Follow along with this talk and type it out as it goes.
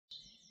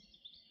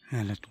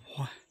And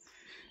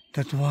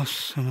that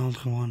was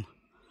another one,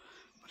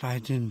 but I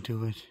didn't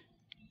do it.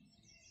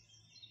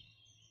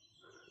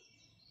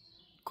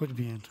 Could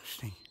be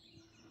interesting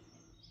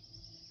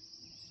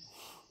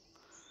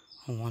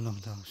on one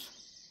of those.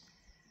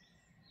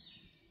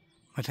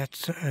 But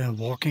that's a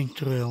walking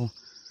trail,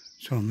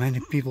 so many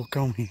people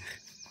come here.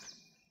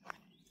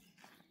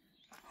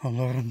 I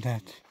learned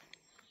that.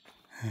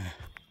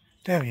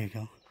 There you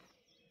go.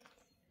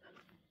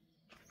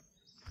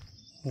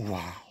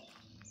 Wow.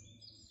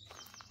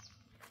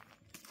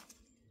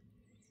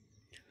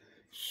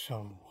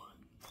 So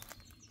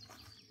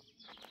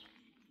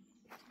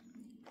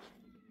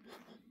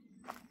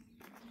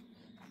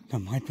there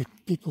might be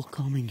people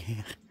coming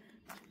here.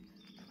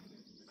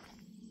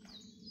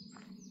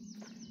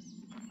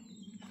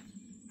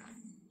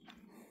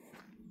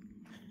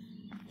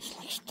 It's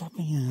like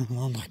stepping in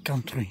another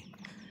country,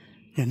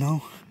 you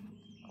know?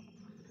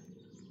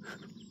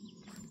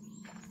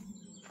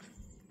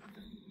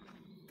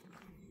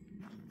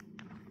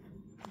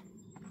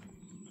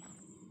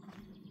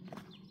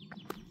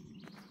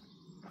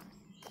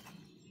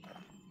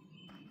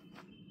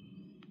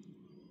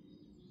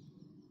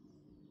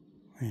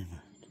 Wait a minute.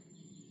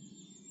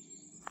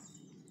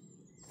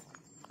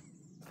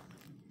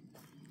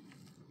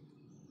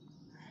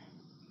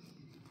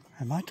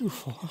 Am I too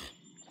far?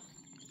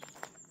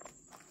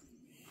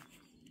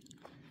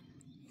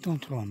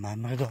 Don't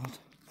remember that.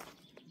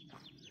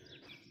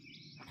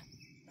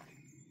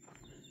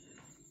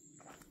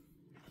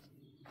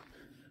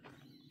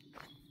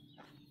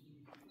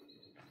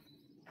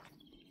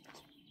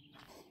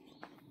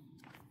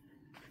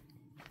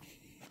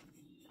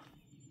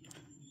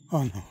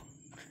 Oh no,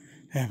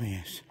 there he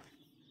is.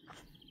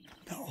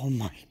 Oh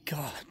my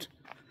God,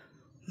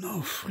 no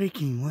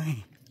freaking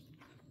way.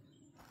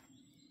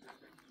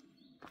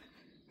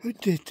 Who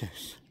did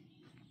this?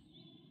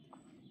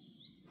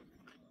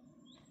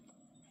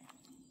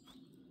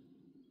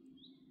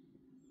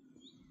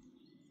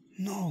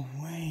 No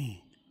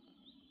way.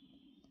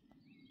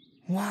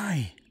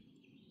 Why?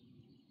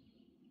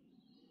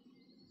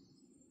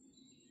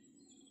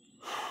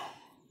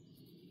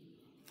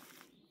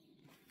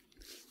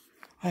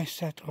 I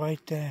sat right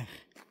there.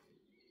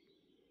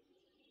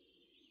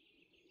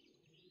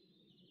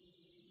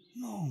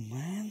 No,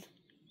 man.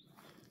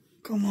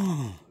 Come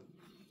on.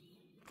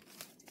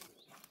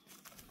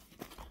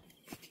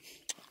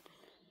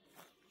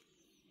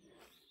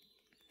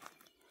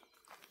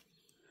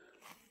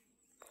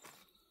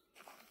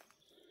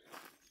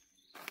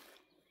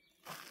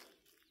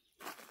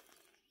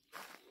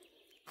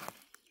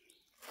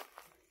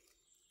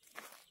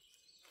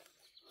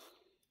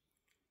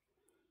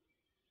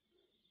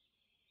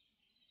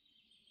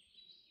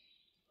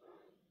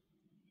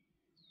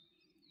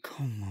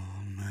 Come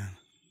on, man.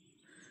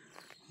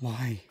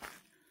 Why?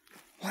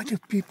 Why do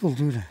people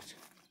do that?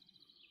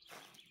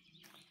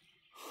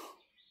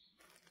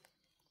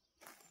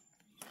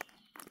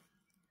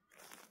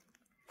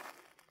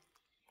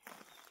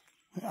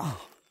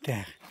 Oh,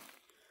 there.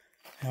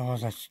 There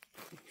was a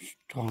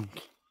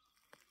trunk.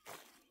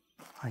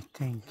 I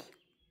think.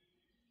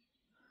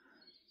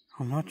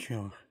 I'm not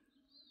sure.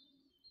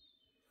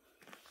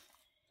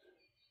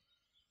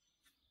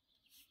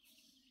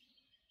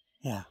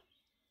 Yeah.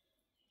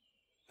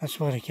 That's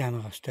where the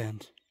camera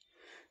stands.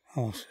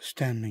 I was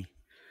standing.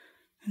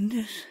 And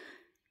this.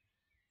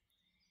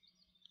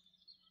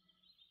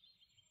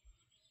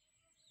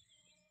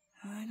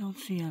 I don't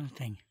see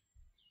anything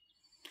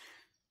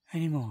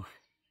anymore.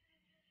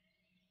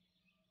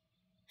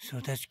 So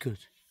that's good.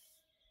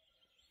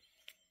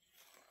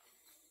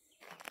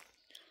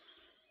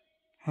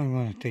 I'm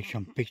gonna take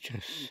some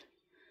pictures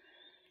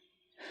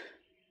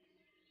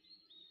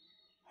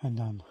and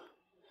then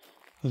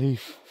leave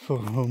for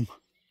home.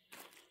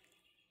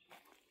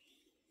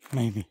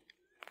 Maybe.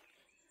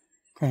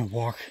 Gonna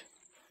walk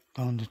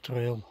down the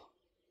trail,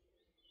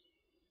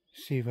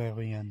 see where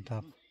we end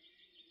up.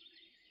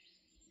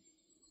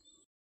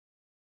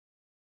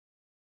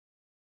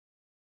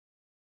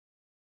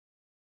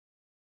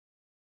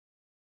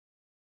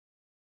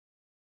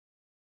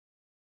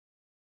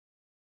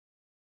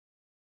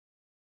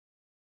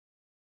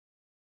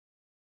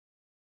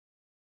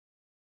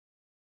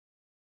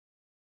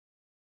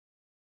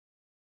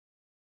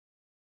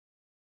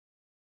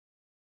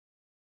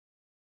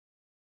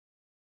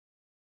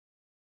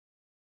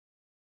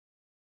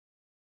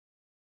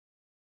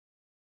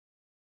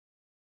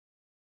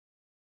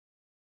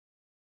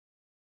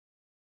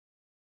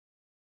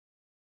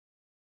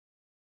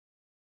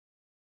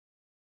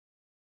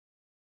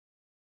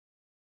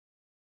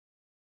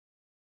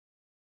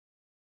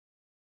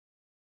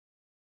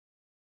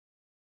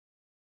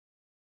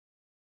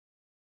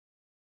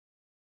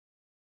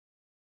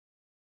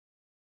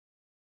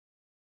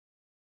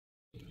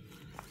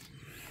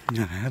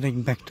 Now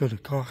heading back to the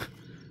car.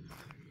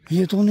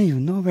 You don't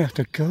even know where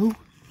to go.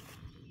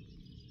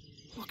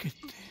 Look at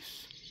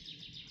this.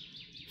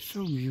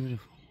 So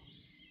beautiful.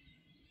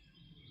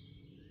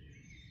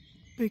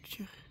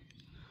 Picture.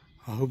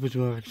 I hope it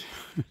works.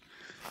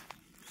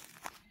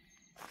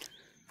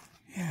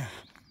 Yeah.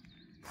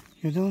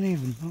 You don't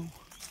even know.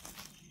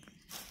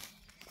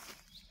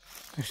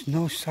 There's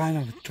no sign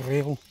of a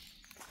trail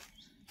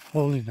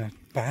holding that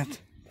bad.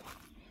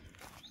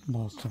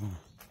 But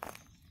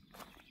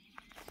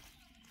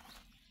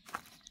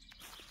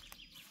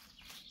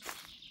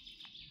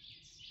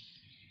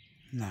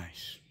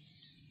nice.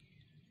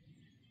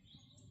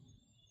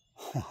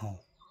 Wow.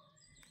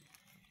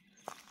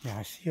 Yeah,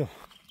 I see you.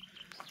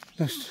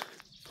 There's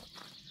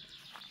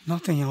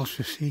nothing else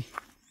to see.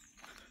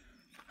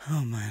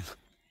 Oh man.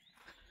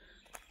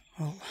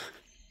 Well,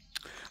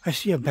 I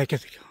see you back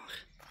at the car.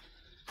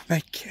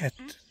 Back at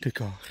the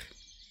car.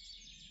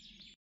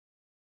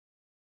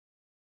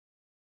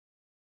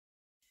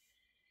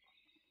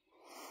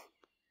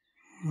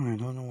 I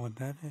don't know what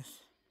that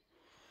is.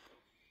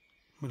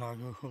 But I'll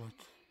Google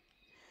it.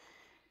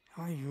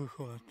 I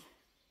Google it.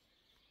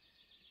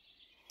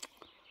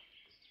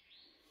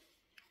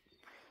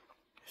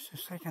 It's the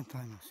second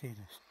time I see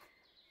this.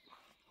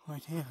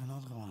 Right here,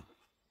 another one.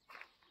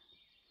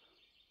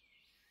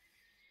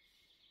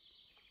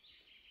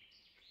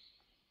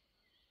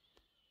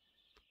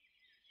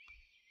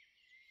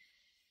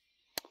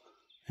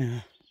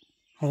 Yeah,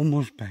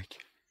 almost back.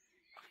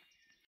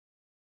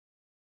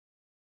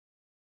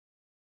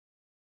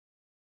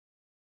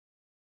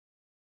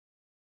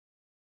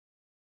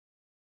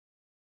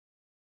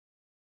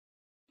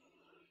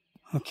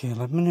 Okay,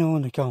 let me know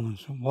in the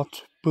comments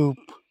what poop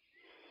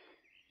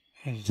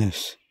is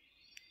this.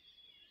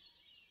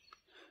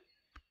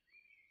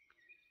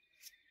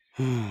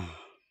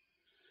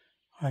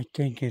 I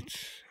think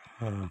it's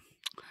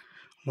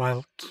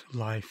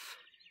wildlife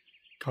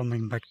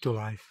coming back to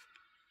life.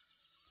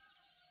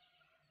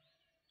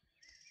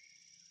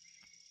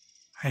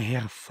 I hear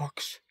a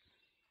fox.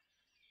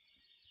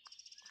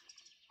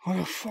 Oh,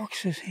 the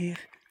fox is here.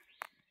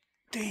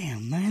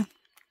 Damn, man.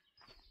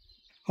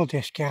 Oh,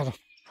 they're scared of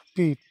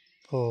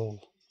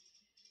people.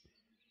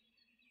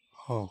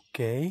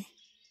 Okay.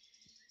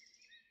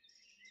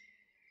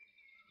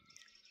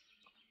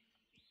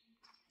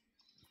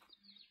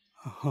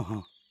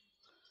 Oh,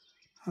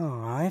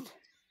 alright.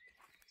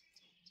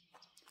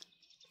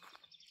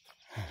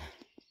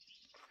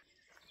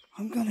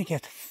 I'm gonna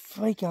get the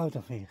freak out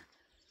of here.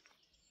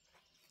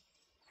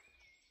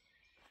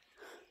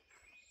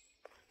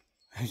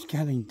 It's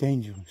getting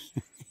dangerous.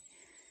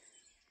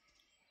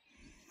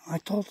 I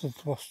thought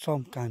it was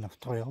some kind of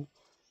trail.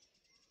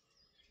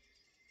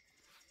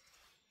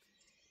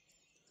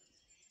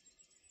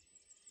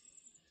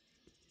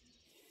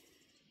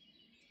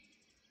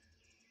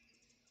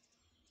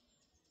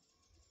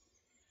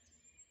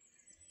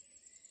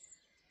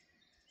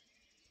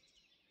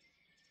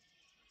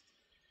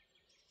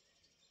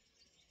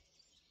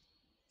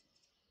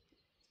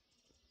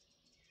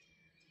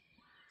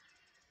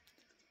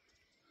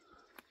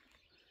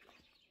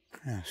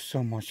 Yeah,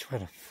 so much for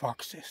the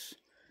foxes.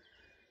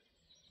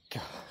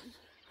 God.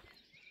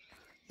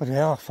 But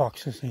there are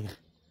foxes here.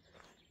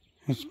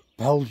 It's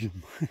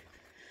Belgium.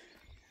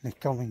 They're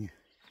coming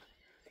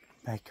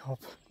back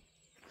up.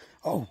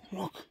 Oh,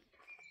 look.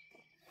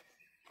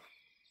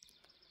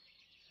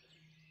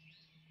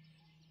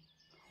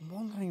 I'm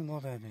wondering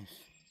what that is.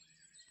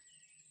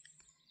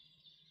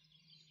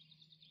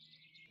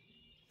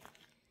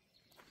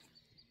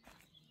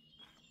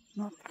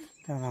 Not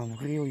that I'm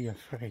really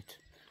afraid.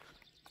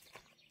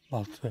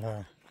 But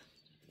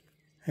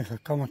if I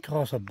come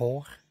across a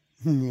boar,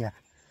 yeah,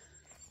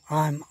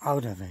 I'm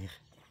out of here.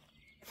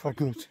 For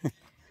good.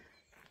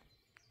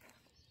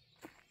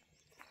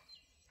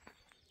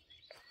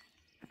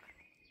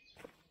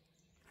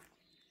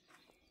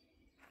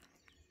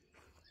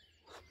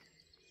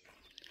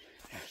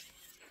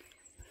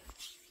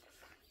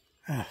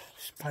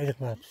 Spider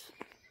webs.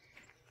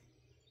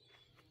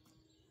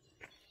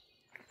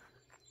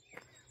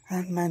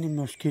 And many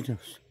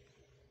mosquitoes.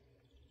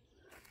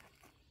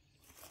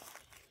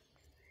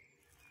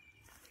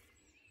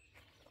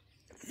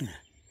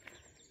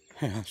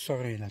 Yeah,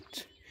 sorry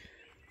that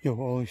you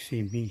always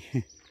see me.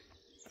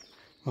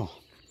 Oh,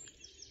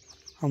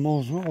 I'm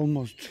also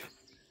almost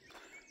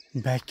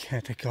back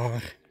at the car.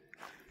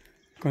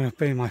 Gonna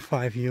pay my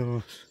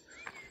 €5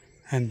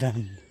 and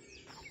then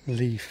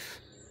leave.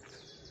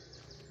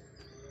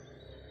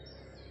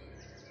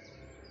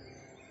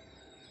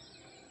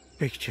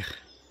 Picture.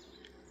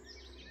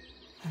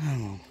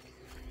 Oh,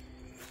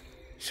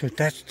 so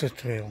that's the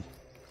trail.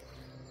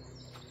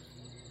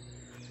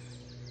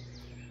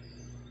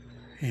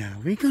 Yeah,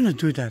 we're gonna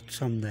do that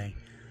someday.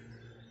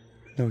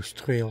 Those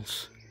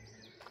trails.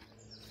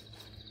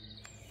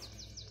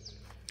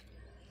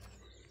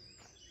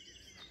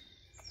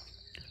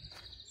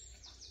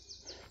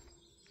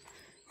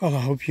 Well, I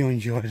hope you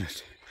enjoyed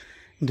it.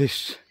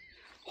 This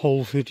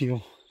whole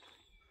video.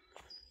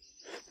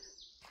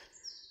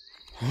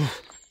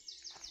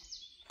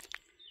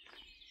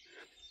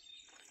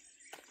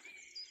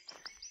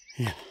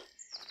 Yeah.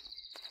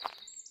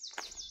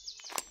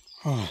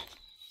 Oh.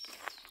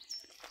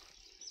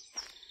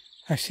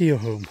 I see you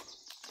home.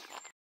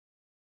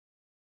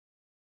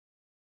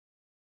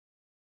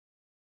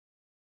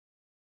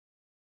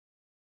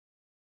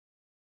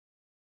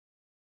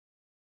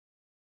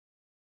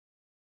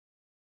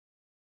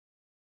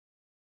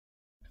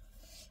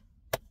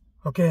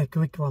 Okay,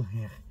 quick one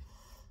here.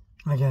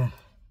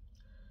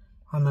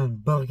 I'm in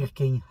Burger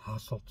King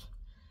Hasselt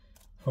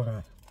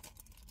for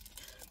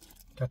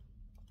got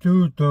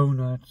 2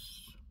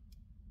 donuts,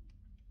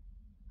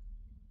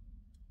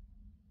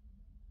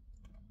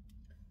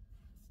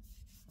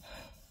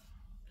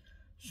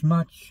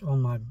 smudge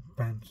on my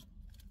pants.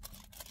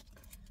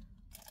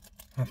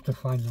 Have to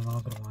find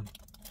another one.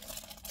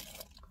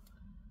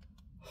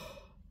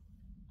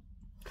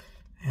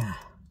 Yeah.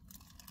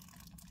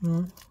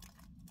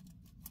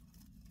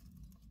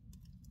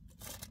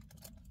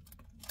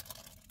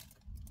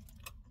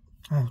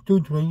 I have 2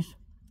 drinks.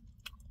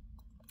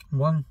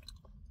 One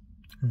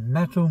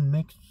Mezzo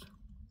Mix.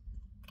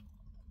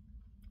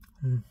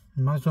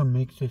 Mezzo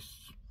Mix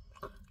is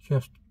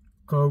just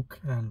Coke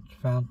and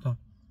Fanta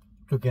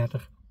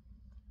together.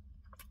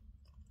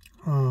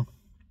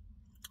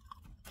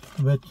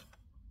 With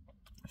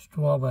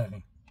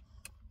strawberry.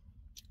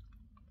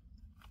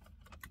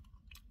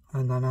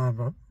 And then I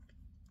have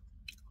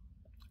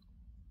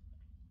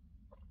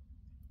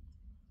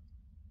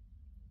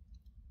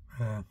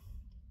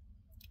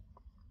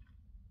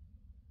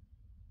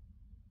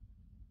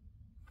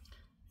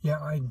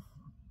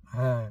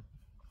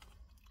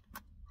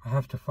I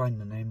have to find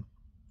the name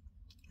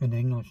in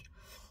English.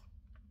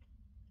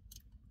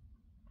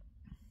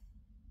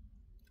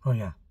 Oh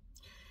yeah.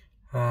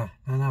 Then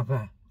I have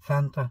a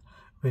Fanta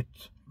with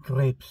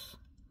grapes.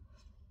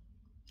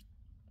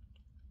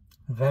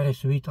 Very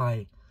sweet.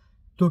 I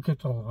took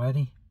it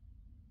already,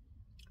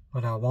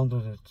 but I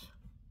wanted it.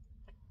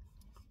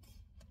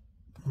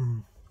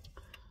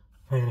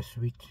 Very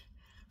sweet.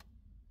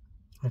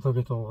 I took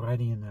it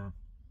already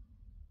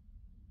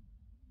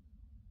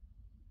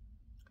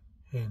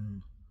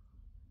in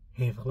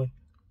Heverlee.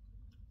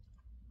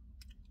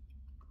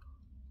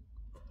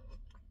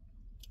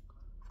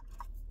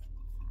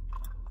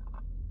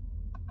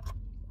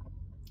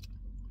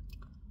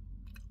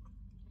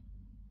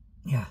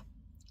 Yeah,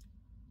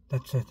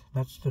 that's it.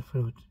 That's the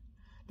fruit.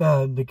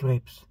 The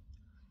grapes.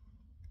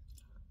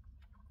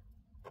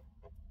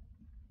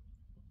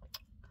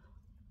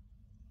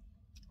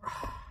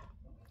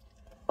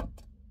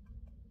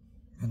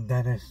 And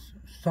that is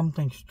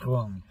something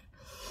strong.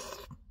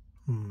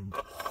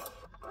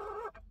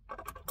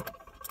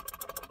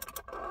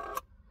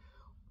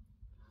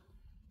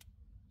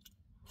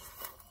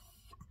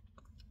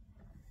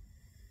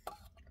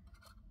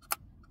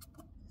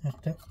 That's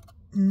the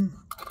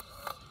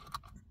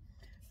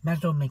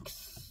Mezzo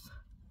Mix.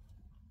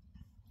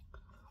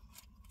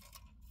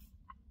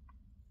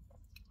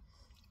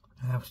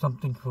 I have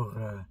something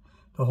for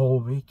the whole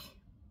week.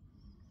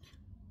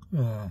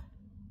 Yeah.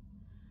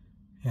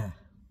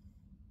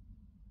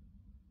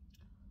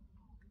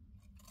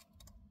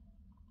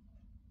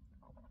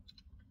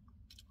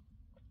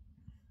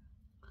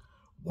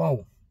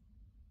 Wow,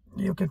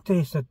 you can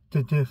taste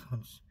the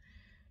difference.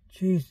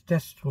 Jeez,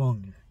 that's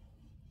strong.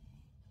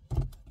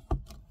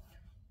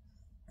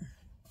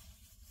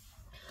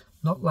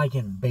 Not like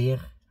in beer,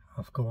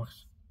 of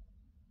course.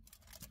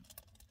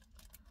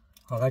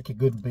 I like a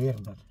good beer,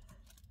 but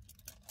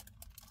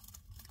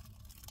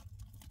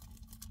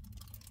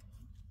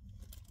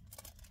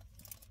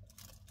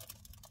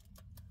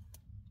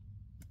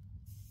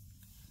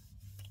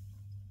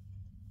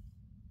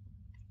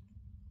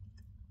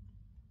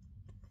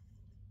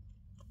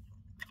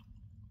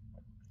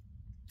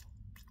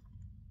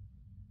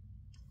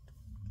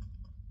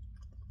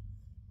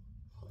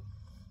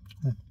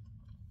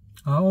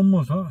I'm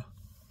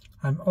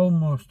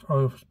almost out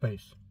of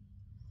space.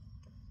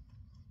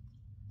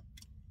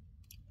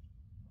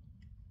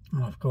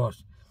 And of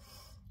course,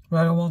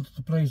 where I wanted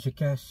to place the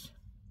cash.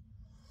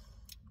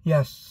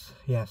 Yes.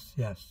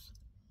 There's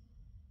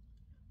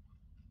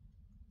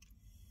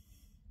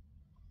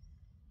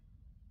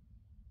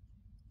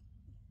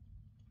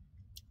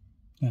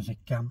a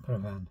camper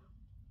van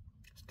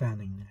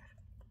standing there.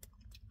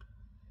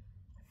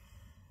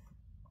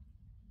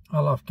 I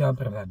love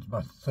camper vans,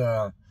 but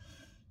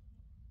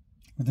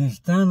they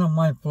stand on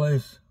my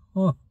place.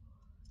 Oh.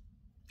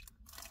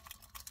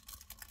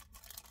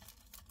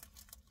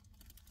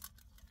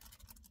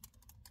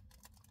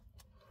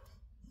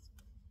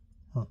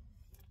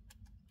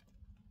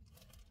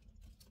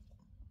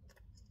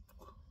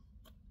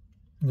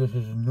 This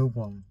is a new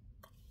one.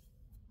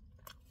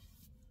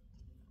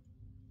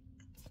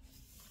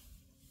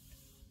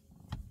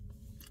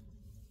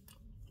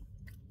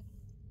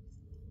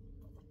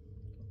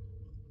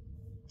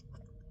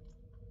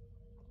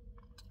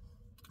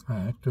 I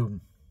had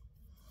to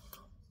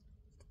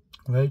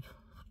wait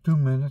 2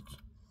 minutes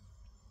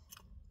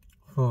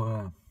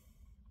for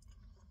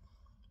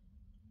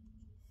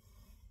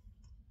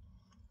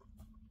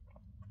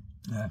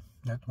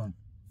that one.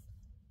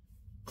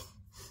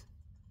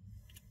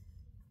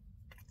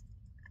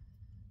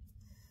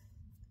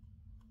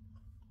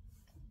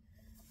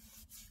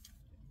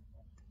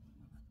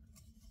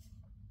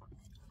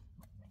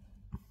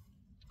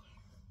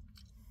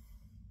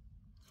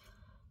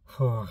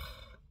 For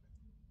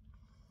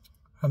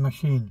a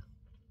machine,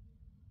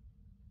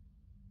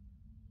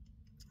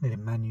 a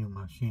menu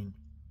machine.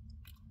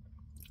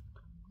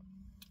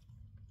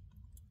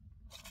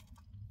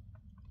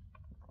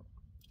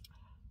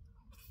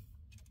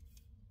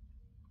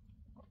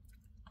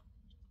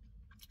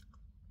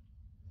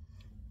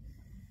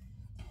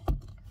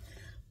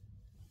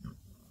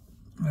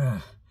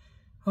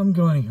 I'm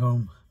going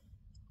home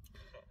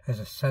as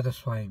a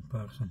satisfying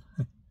person.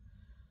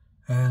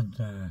 And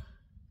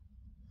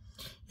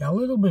yeah, a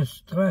little bit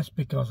stressed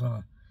because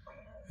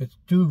it's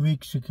 2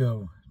 weeks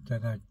ago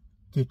that I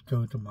did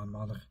go to my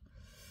mother.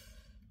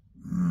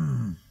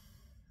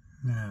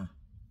 Yeah.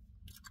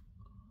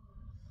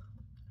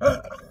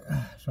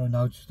 So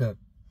now it's the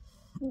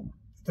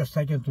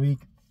second week.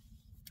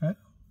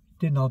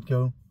 Did not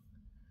go.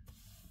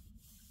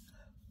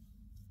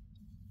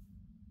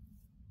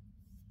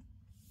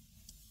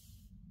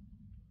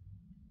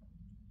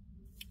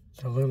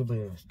 It's a little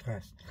bit of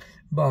stress,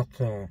 but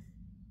I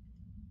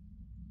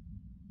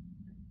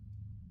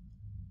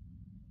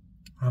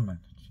manage.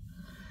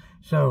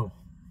 So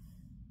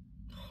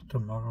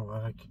tomorrow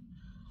work.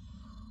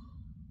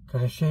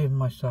 Gotta shave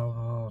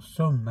myself.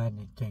 So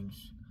many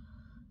things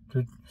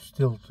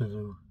still to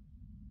do.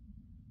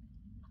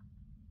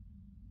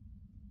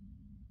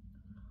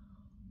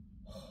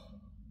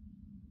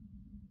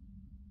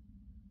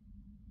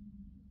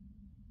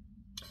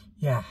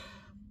 Yeah,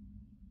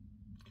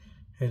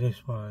 it is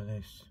what it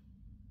is.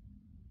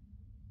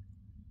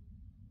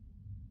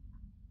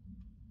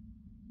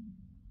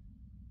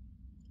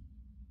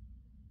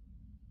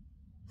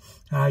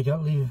 I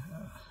got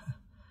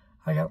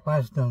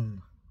less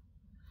than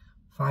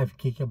 5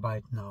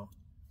 gigabytes now.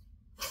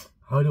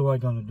 How do I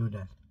gonna do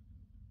that?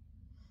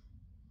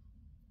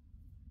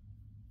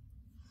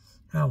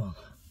 Ah well,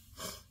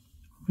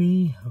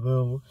 we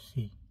will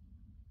see.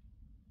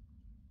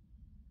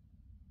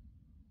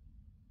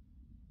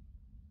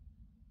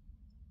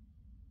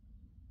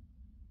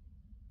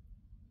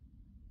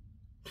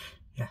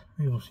 Yeah,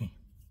 we will see.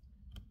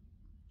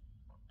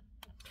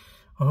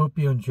 I hope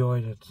you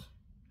enjoyed it.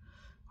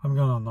 I'm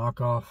gonna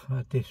knock off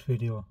at this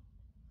video.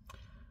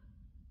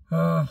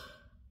 Yeah,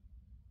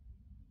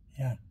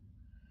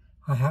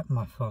 I had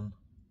my fun,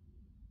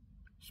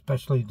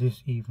 especially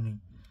this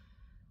evening.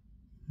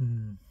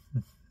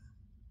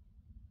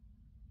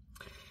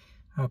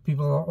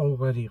 People are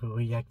already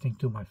reacting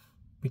to my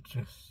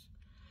pictures,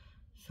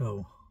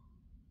 so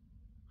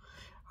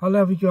I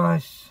love you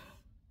guys.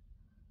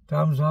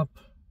 Thumbs up,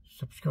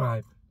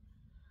 subscribe,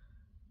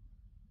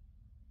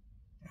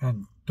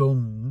 and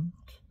don't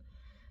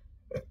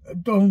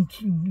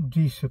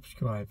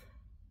desubscribe.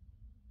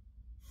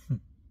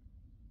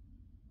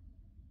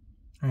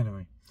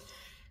 Anyway,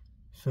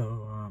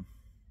 so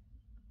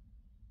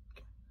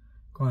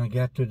gonna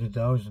get to the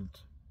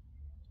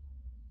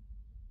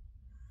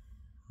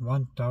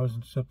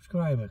 1,000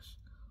 subscribers.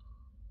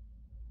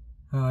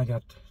 I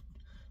got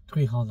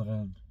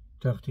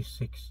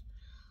 336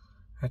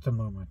 at the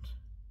moment.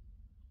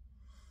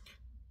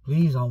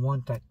 Please, I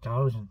want that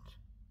 1,000.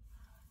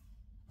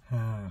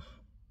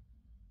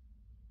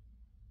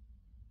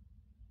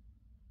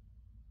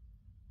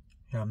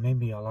 Yeah,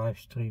 maybe a live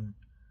stream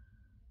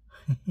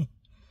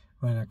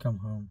when I come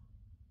home.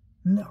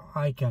 No,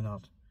 I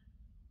cannot.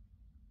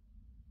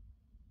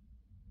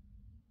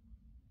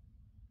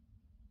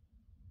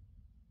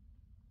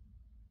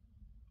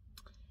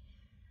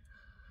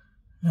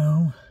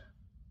 No.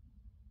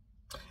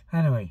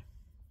 Anyway,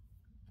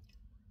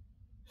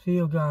 see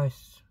you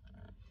guys.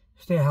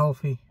 Stay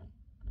healthy.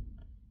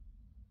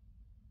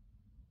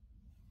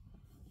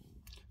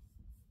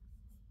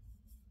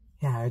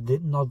 Yeah, I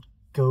did not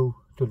go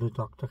to the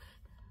doctor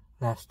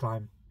last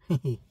time.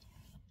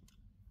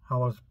 I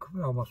was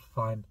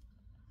fine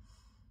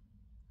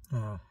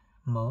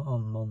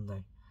on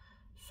Monday,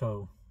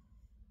 so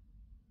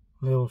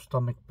little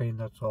stomach pain,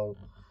 that's all.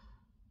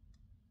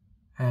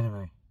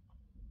 Anyway,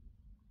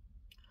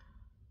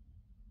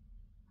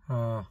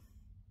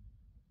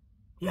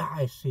 yeah,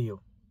 I see you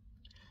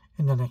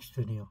in the next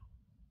video.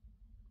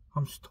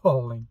 I'm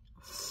stalling.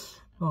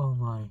 Oh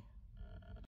my.